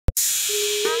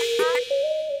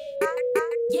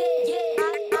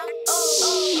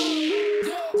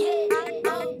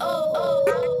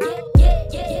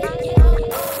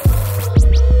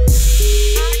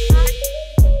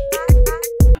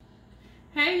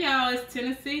Hey y'all, it's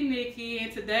Tennessee Nikki,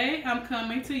 and today I'm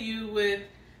coming to you with,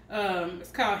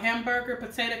 it's called Hamburger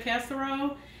Potato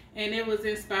Casserole, and it was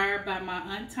inspired by my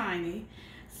Aunt Tiny.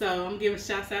 So I'm giving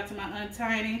shouts out to my Aunt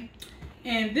Tiny.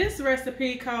 And this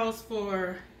recipe calls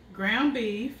for ground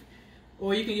beef,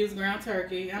 or you can use ground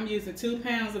turkey. I'm using 2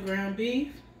 pounds of ground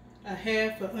beef, a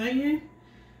half an onion.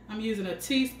 I'm using a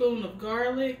teaspoon of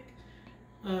garlic,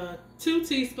 2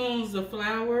 teaspoons of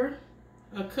flour,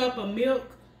 a cup of milk,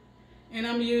 and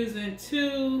I'm using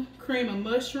 2 cream of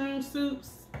mushroom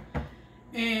soups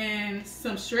and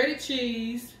some shredded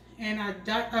cheese, and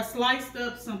I sliced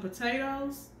up some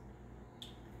potatoes.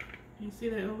 You see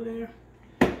that over there?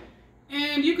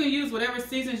 And you can use whatever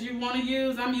seasons you want to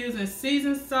use. I'm using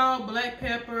seasoned salt, black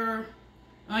pepper,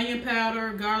 onion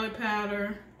powder, garlic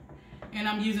powder, and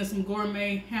I'm using some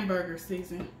gourmet hamburger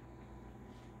seasoning.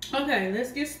 Okay,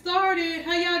 let's get started.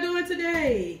 How y'all doing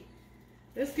today?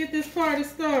 Let's get this party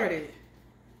started.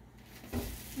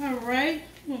 All right,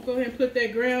 I'm gonna go ahead and put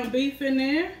that ground beef in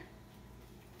there.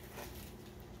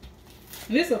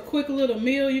 And this is a quick little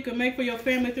meal you can make for your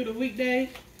family through the weekday.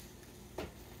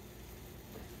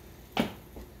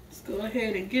 Let's go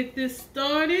ahead and get this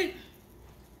started.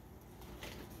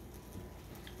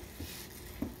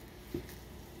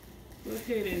 Go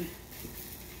ahead and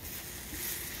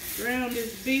ground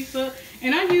this beef up.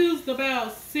 And I used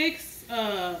about 6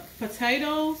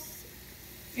 potatoes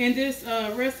in this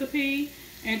recipe,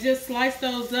 and just slice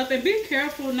those up. And be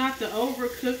careful not to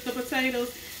overcook the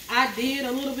potatoes. I did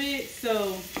a little bit,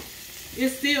 so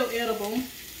it's still edible.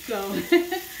 So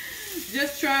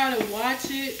just try to watch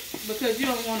it, because you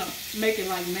don't want to make it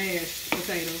like mashed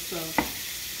potatoes. So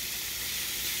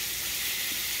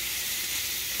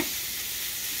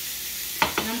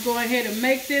I'm going ahead and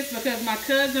make this because my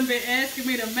cousin been asking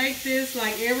me to make this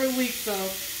like every week. So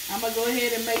I'm going to go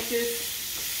ahead and make this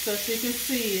so she can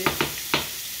see it.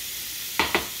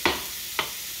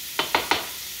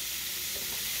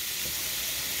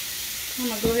 I'm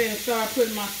going to go ahead and start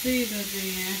putting my seasons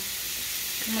in.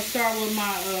 I'm going to start with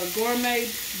my gourmet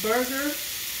burger.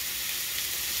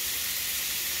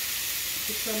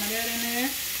 Put some of that in there.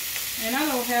 And I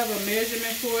don't have a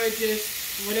measurement for it, just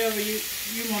whatever you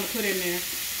want to put in there.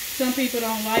 Some people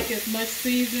don't like as much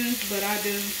seasons, but I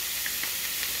do.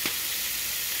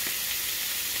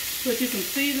 Put you some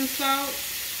seasoned salt,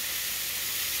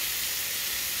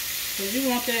 because you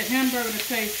want that hamburger to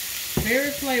taste very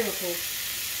flavorful.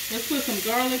 Let's put some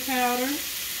garlic powder.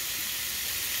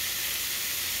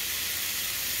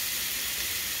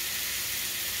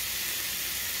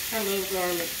 I love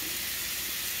garlic.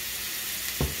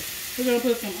 We're going to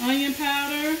put some onion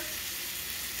powder.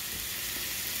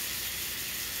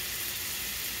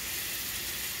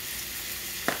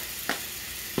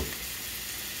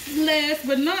 Last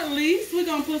but not least, we're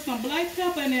going to put some black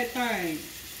pepper in that thing.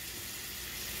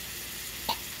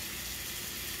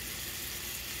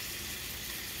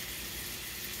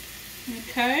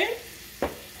 Okay.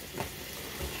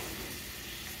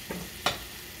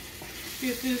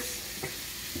 Get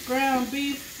this ground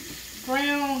beef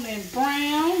brown and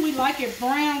brown. We like it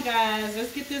brown, guys.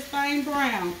 Let's get this thing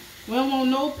brown. We don't want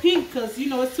no pink, because, you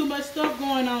know, it's too much stuff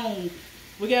going on.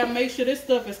 We got to make sure this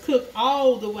stuff is cooked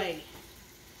all the way.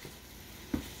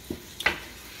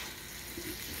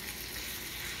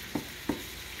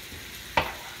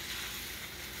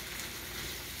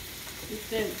 Get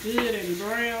that good and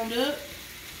browned up.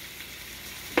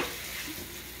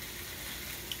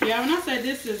 Yeah, when I say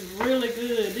this is really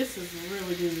good, this is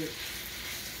really good.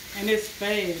 And it's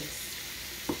fast.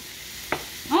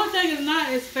 Only thing is not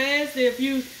as fast if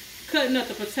you cutting up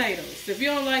the potatoes. If you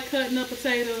don't like cutting up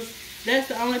potatoes, that's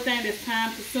the only thing that's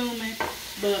time consuming.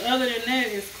 But other than that,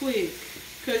 it's quick.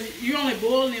 Because you're only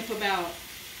boiling it for about,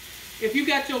 if you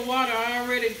got your water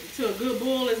already to a good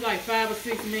boil, it's like 5 or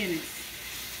 6 minutes.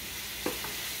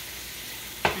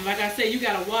 And like I said, you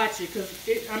got to watch it. Because,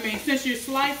 since you're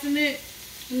slicing it,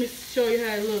 let me show you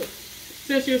how it looks.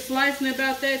 Since you're slicing it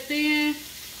about that thin,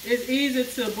 it's easy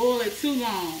to boil it too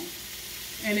long,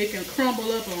 and it can crumble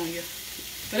up on you.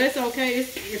 But that's okay.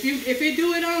 If it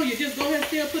do it on you, just go ahead and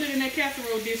still put it in that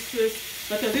casserole dish,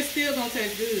 because it's still gonna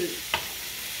taste good.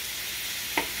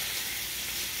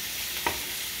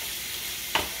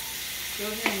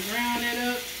 Go ahead and ground that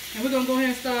up, and we're gonna go ahead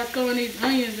and start throwing these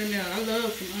onions in there. I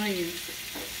love some onions.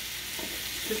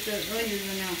 Put the onions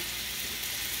in there.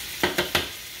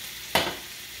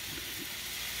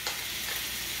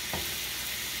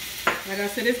 Like I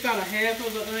said, it's about a half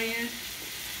of an onion.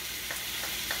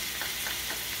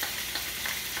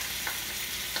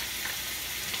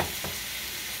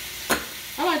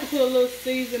 I like to put a little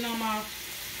seasoning on my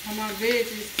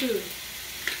veggies too.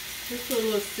 Just put a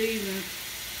little seasoning.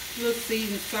 A little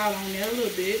seasoned salt on there, a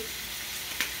little bit.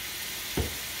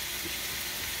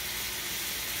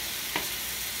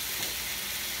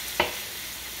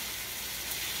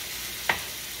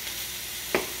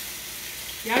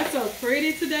 Y'all, it's so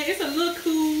pretty today. It's a little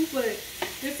cool, but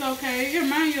it's okay. It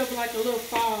reminds you of like a little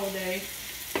fall day.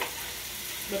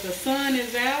 But the sun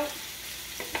is out.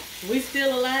 We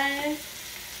still alive.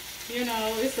 You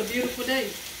know, it's a beautiful day.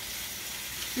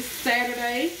 It's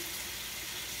Saturday.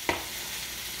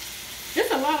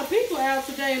 There's a lot of people out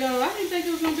today, though. I didn't think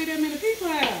there was going to be that many people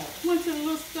out. Went to the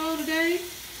little store today,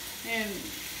 and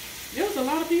there was a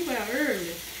lot of people out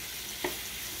early.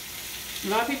 A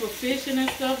lot of people fishing and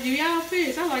stuff. Do y'all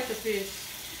fish? I like to fish.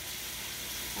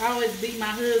 I always beat my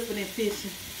husband in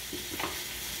fishing.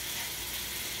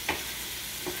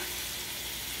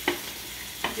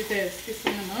 Get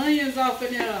some of the onions off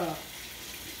in there.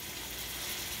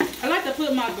 I like to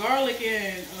put my garlic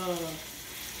in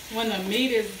when the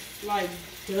meat is like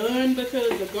done,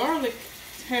 because the garlic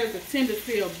has a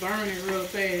tendency of burning real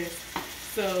fast.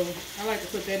 So I like to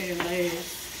put that in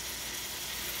last.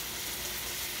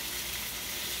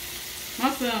 My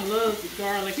son loves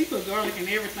garlic. He put garlic in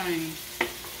everything.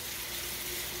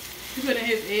 He put in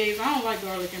his eggs. I don't like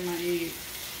garlic in my eggs.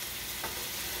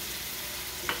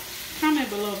 Comment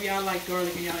below if y'all like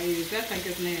garlic in y'all eggs. I think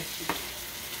it's nasty.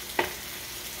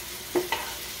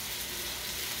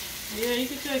 Yeah, you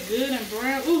can take good and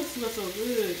brown. Ooh, it smells so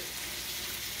good.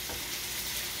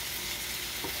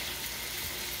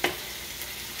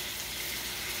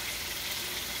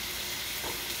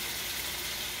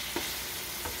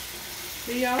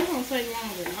 See, y'all, it's gonna take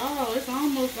longer. Oh, it's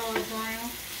almost all brown.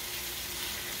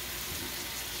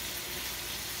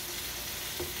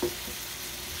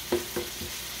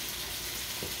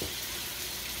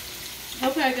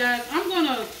 Okay, guys, I'm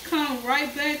gonna come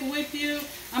right back with you.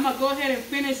 I'm gonna go ahead and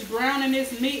finish browning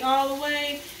this meat all the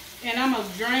way, and I'm gonna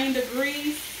drain the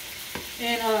grease,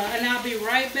 and I'll be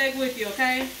right back with you.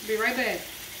 Okay, be right back.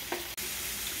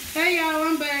 Hey, y'all,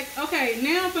 I'm back. Okay,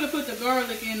 now I'm gonna put the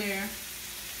garlic in there.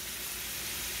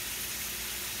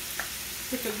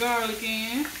 Put the garlic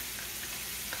in.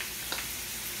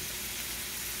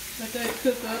 Let that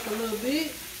cook up a little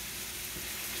bit.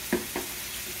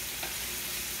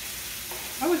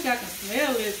 I wish I could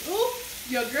smell this.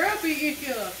 Ooh, your girl be in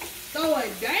here. Throw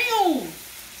it down.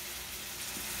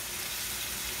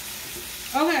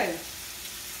 Okay.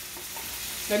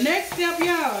 The next step,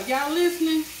 y'all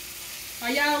listening? Are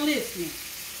y'all listening?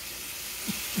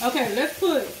 Okay, let's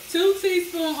put 2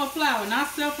 teaspoons of flour, not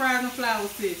self-rising flour,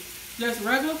 sis. Just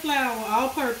regular flour, all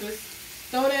purpose.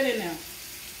 Throw that in there.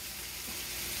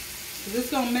 Cause it's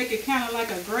gonna make it kind of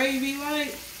like a gravy,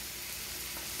 right?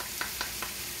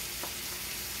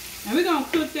 And we're gonna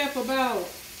cook that for about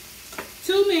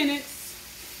 2 minutes,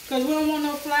 because we don't want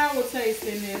no flour taste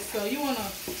in this. So you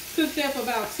wanna cook that for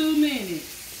about 2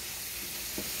 minutes.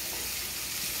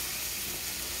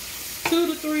 2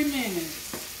 to 3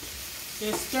 minutes.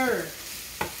 Just stir.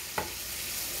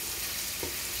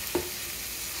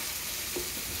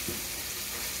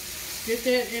 Get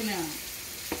that in there.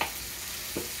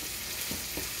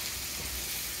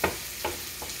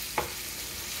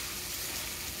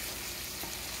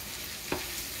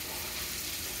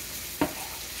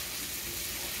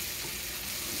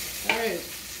 Alright.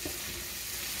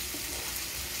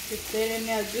 Get that in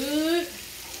there good.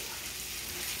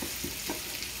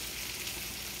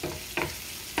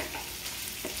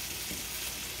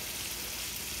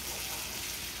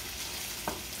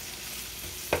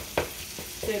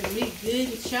 That meat good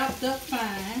and chopped up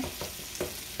fine.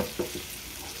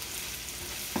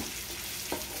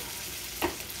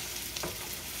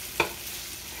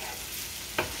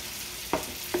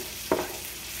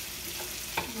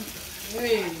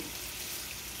 Okay.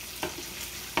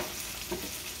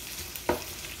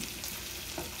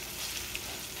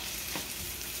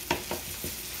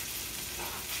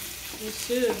 It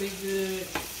should be good.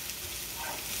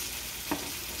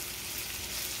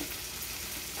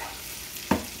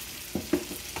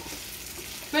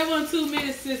 That wasn't 2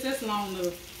 minutes, sis. That's long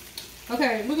enough.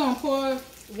 Okay, we're gonna pour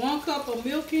 1 cup of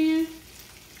milk in.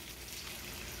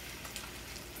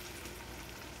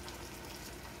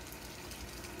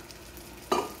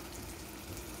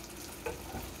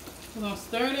 We're gonna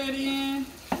stir that in,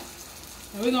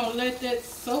 and we're gonna let that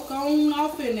soak on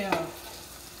off in there.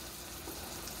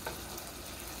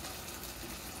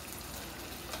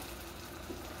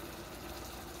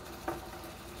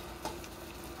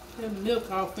 That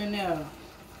milk off in there.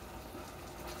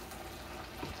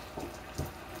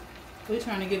 We're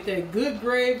trying to get that good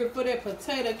gravy for that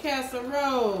potato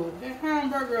casserole. That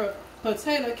hamburger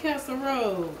potato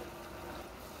casserole.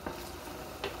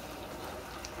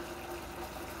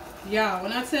 Y'all,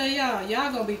 when I tell y'all,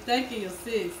 y'all gonna be thanking your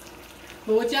sis.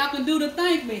 But what y'all can do to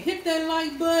thank me, hit that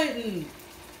like button.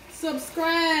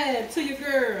 Subscribe to your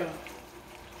girl.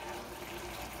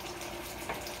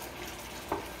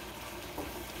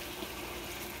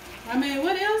 I mean,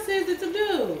 what else is it to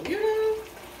do? You know?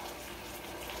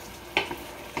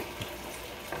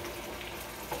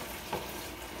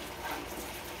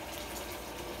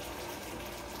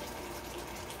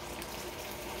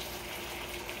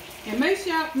 And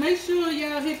make sure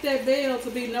y'all hit that bell to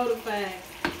be notified.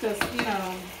 Cause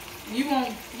you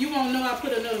won't know I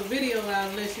put another video out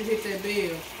unless you hit that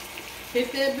bell.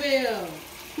 Hit that bell.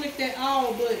 Click that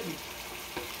all button.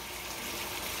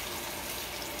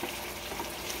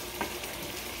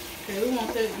 Okay, we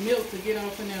want that milk to get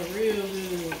off in there real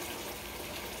good.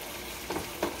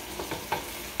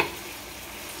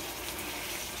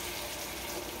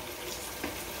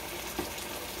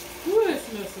 Ooh, it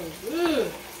smells so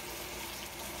good.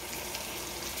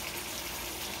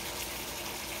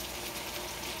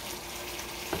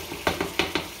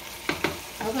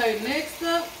 Okay, next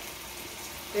up,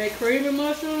 that creamy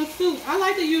mushroom soup. I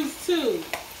like to use 2.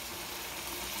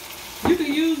 You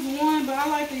can use 1, but I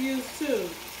like to use 2.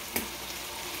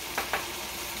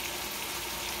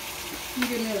 Let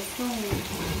me get me a spoon.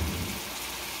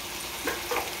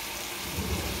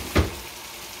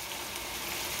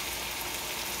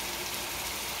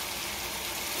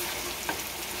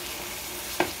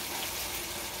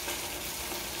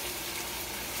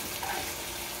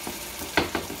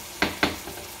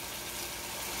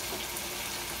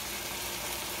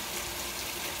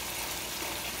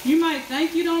 You might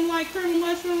think you don't like creamy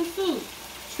mushroom soup.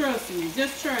 Trust me,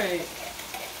 just try it.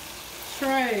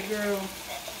 Try it, girl.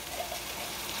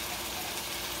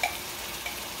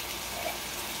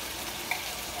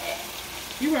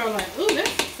 You were like, ooh, that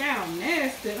sounds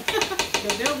nasty. The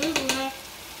devil is alive.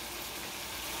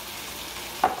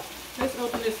 Let's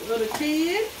open this other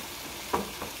tin.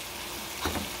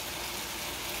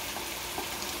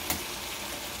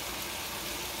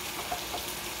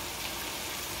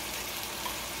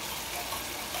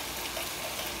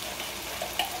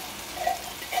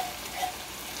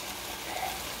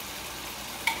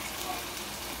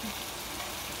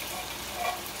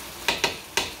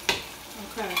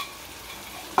 Okay.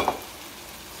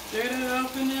 Stir that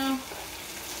off in there.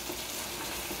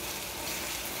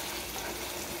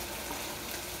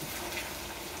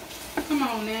 Come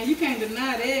on now, you can't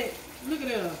deny that. Look at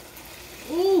that.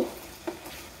 Ooh.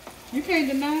 You can't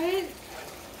deny it.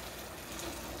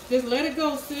 Just let it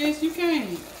go, sis. You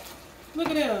can't. Look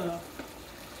at that.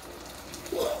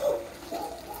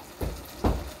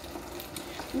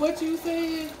 What you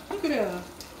said? Look at that.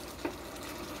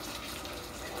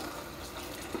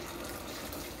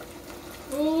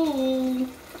 Ooh,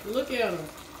 look at her.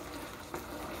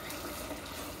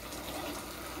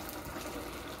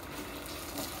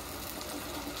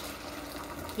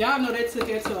 Y'all know that took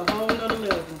that to a whole nother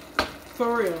level.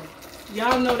 For real.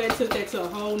 Y'all know that took that to a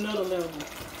whole nother level.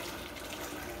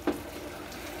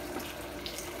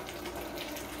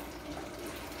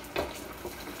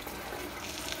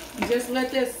 Just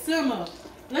let that simmer.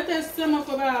 Let that simmer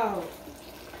for about,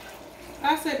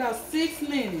 I say about 6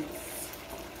 minutes.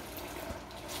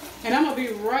 And I'm going to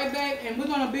be right back. And we're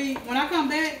going to be, when I come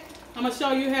back, I'm going to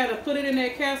show you how to put it in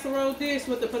that casserole dish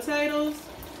with the potatoes.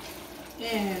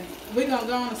 And we're going to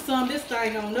go on and sum this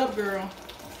thing on up, girl.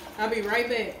 I'll be right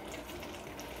back.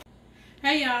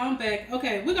 Hey, y'all, I'm back.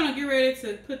 Okay, we're going to get ready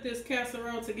to put this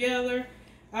casserole together.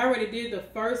 I already did the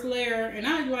first layer. And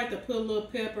I like to put a little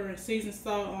pepper and seasoned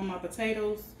salt on my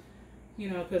potatoes.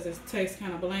 You know, because it tastes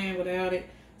kind of bland without it.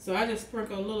 So I just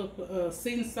sprinkle a little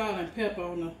seasoned salt and pepper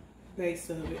on the base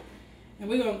of it. And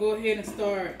we're going to go ahead and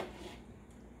start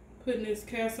putting this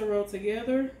casserole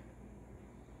together.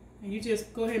 And you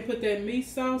just go ahead and put that meat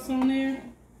sauce on there.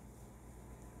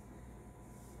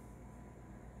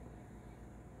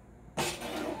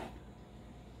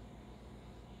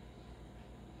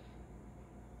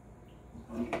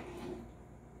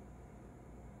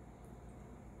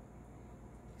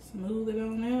 Smooth it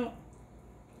on out.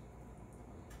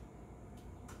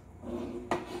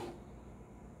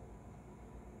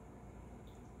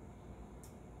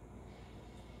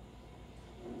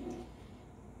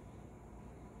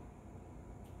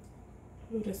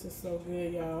 Ooh, this is so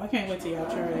good, y'all. I can't wait till y'all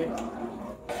try it.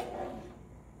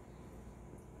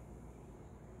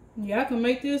 Y'all can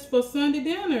make this for Sunday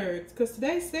dinner, because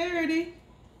today's Saturday.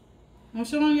 I'm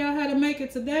showing y'all how to make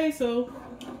it today, so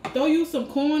throw you some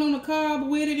corn on the cob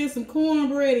with it and some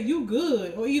cornbread, and you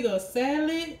good. Or either a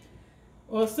salad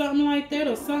or something like that,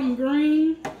 or something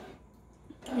green,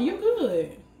 and you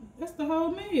good. That's the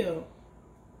whole meal.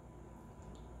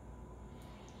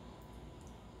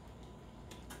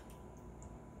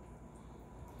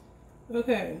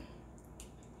 Okay,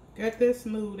 got that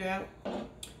smoothed out. And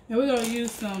we're gonna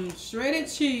use some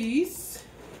shredded cheese.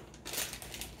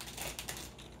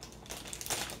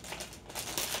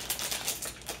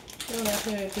 So I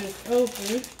had this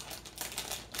open.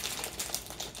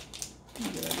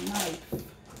 Get a knife.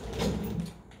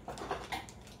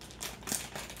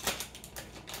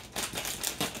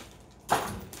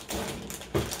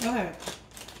 Okay.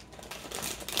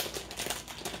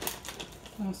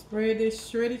 I'm gonna spread this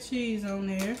shredded cheese on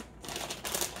there.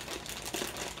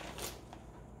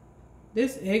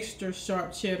 This extra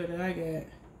sharp cheddar that I got.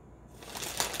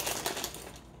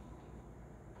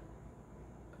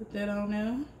 Put that on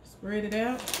there. Spread it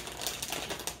out.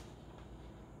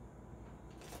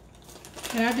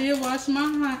 And I did wash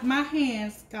my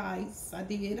hands, guys. I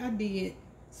did.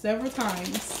 Several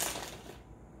times.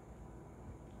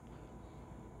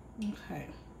 Okay.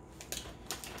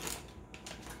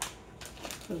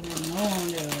 Put one more on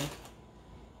there.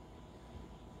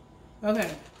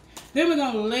 Okay. Then we're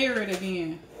going to layer it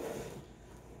again.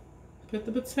 Put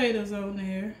the potatoes on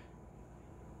there.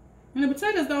 And the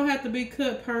potatoes don't have to be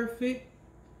cut perfect.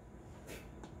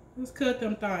 Let's cut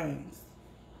them things.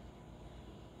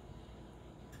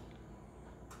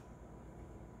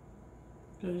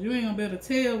 Because you ain't going to be able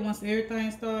to tell once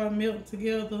everything started melting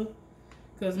together.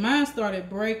 Because mine started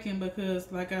breaking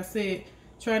because, like I said,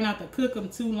 try not to cook them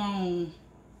too long.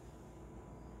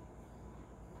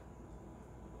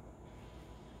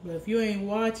 But if you ain't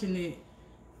watching it,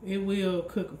 it will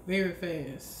cook very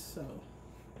fast. So,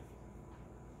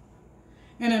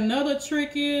 and another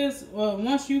trick is,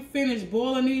 once you finish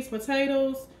boiling these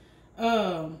potatoes,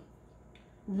 when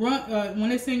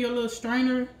it's in your little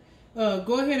strainer,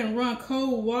 go ahead and run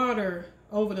cold water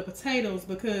over the potatoes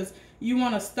because you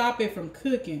want to stop it from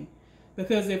cooking.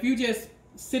 Because if you just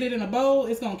sit it in a bowl,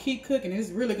 it's going to keep cooking.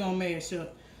 It's really going to mash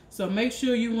up. So make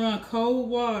sure you run cold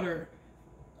water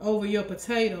over your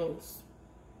potatoes.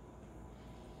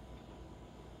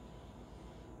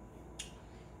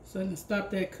 So you can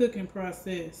stop that cooking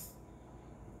process.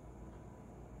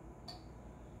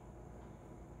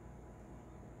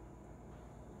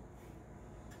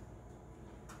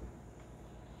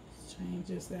 Let's change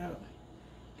this out.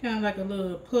 Kind of like a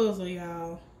little puzzle,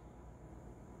 y'all.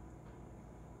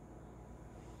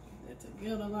 Get that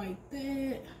together like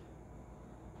that.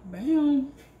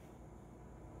 Bam.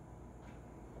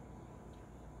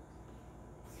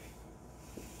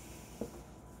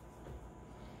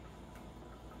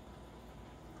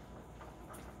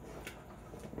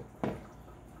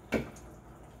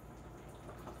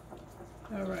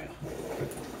 All right.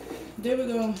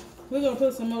 Then we're gonna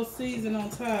put some more seasoning on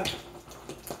top.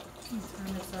 Turn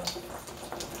this off.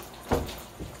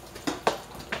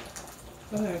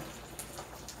 Okay.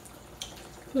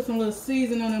 Put some little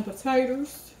seasoning on them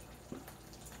potatoes.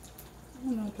 A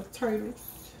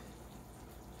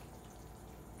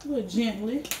little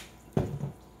gently.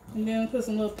 And then put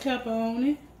some little pepper on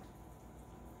it.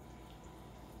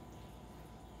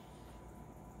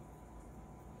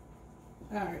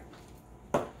 Alright.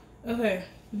 Okay.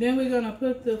 Then we're gonna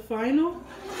put the final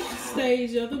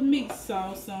stage of the meat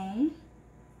sauce on.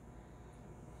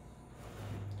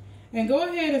 And go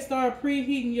ahead and start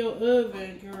preheating your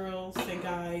oven, girls and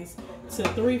guys, to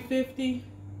 350.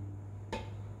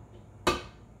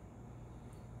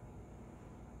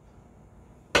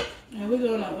 And we're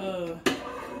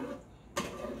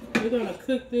gonna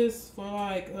cook this for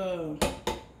like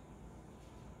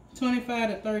 25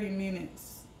 to 30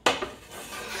 minutes.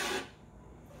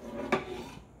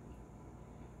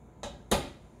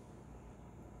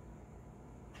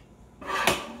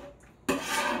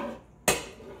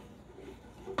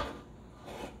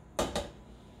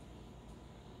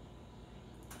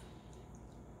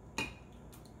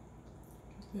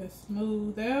 Just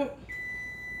smooth out.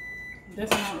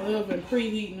 That's my oven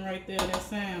preheating right there, that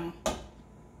sound.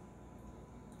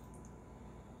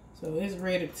 So it's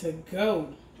ready to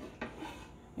go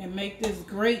and make this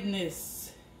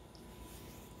greatness.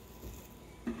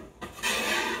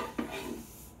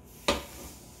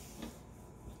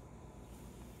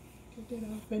 Get that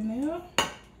off in there.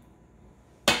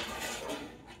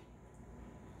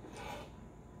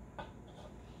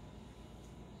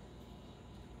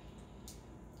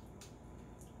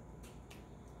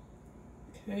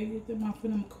 Okay, get them off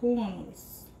in them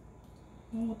corners.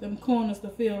 I don't want them corners to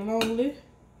feel lonely.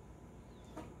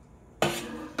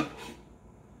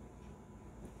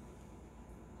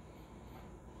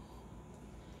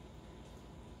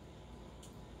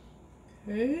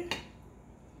 Okay.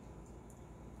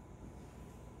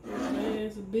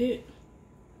 Last bit.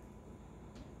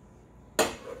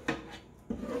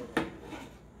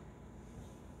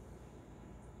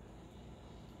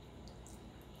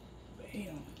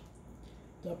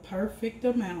 perfect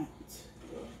amount.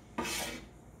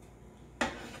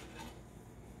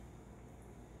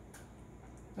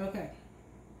 Okay.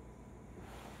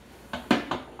 I'm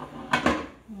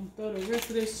gonna throw the rest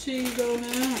of this cheese on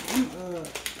now. I'm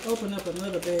open up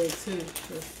another bag too,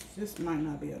 because this might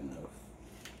not be enough.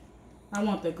 I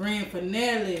want the grand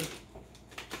finale.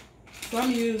 So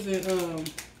I'm using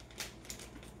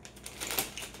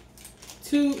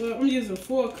I'm using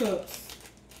 4 cups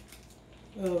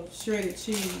of shredded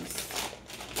cheese.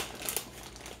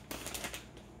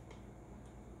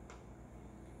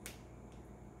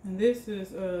 And this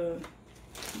is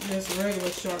just regular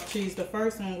sharp cheese. The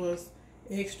first one was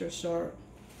extra sharp.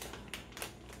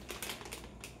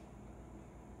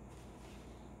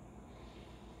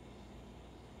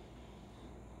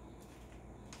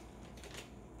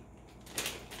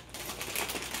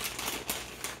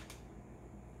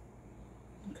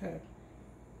 Okay.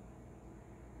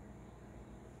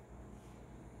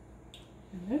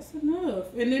 And that's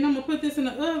enough. And then I'm gonna put this in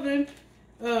the oven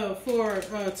for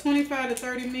 25 to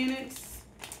 30 minutes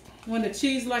when the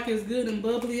cheese like is good and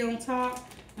bubbly on top.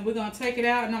 And we're gonna take it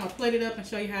out and I'm gonna plate it up and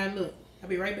show you how it looks. I'll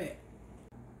be right back.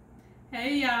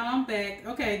 Hey y'all, I'm back.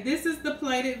 Okay, this is the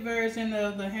plated version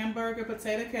of the hamburger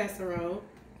potato casserole.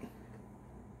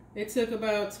 It took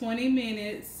about 20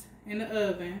 minutes in the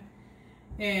oven.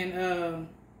 And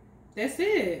that's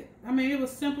it. I mean, it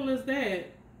was simple as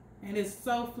that. And it's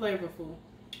so flavorful.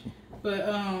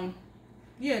 But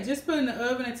yeah, just put it in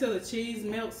the oven until the cheese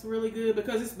melts really good,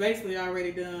 because it's basically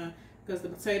already done, because the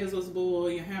potatoes was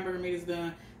boiled, your hamburger meat is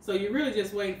done. So you're really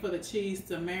just waiting for the cheese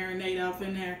to marinate off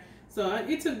in there. So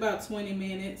it took about 20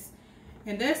 minutes.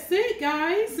 And that's it,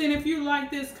 guys. And if you like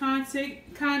this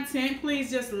content, please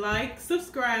just like,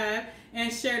 subscribe,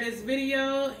 and share this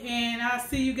video. And I'll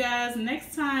see you guys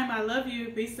next time. I love you.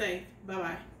 Be safe.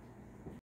 Bye-bye.